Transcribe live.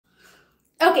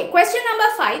Okay, question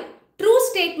number 5. True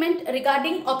statement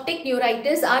regarding optic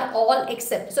neuritis are all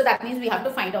except. So that means we have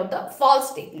to find out the false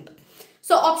statement.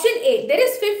 So option A, there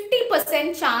is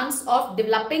 50% chance of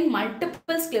developing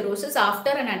multiple sclerosis after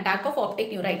an attack of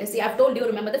optic neuritis. See, I've told you,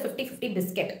 remember the 50-50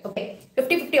 biscuit. Okay,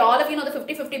 50-50, all of you know the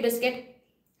 50-50 biscuit.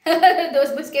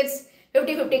 Those biscuits,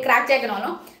 50-50 crack jack and all.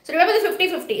 No? So remember the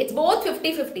 50-50. It's both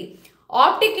 50-50.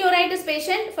 Optic neuritis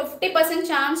patient, 50%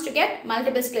 chance to get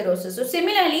multiple sclerosis. So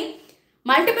similarly,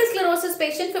 multiple sclerosis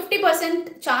patient,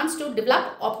 50% chance to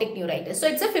develop optic neuritis. So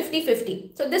it's a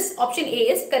 50-50. So this option A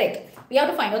is correct. We have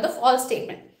to find out the false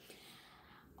statement.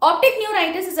 Optic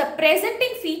neuritis is a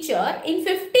presenting feature in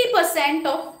 50%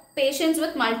 of patients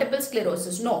with multiple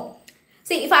sclerosis. No.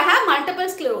 See, if I have multiple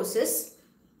sclerosis,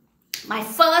 my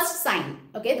first sign,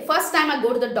 okay, the first time I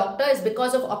go to the doctor is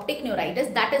because of optic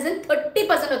neuritis. That is in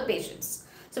 30% of patients.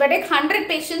 So if I take 100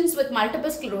 patients with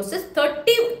multiple sclerosis,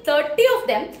 30 of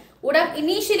them would have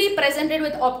initially presented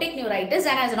with optic neuritis,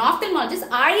 and as an ophthalmologist,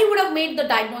 I would have made the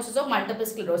diagnosis of multiple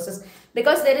sclerosis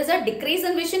because there is a decrease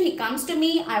in vision. He comes to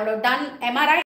me, I would have done MRI.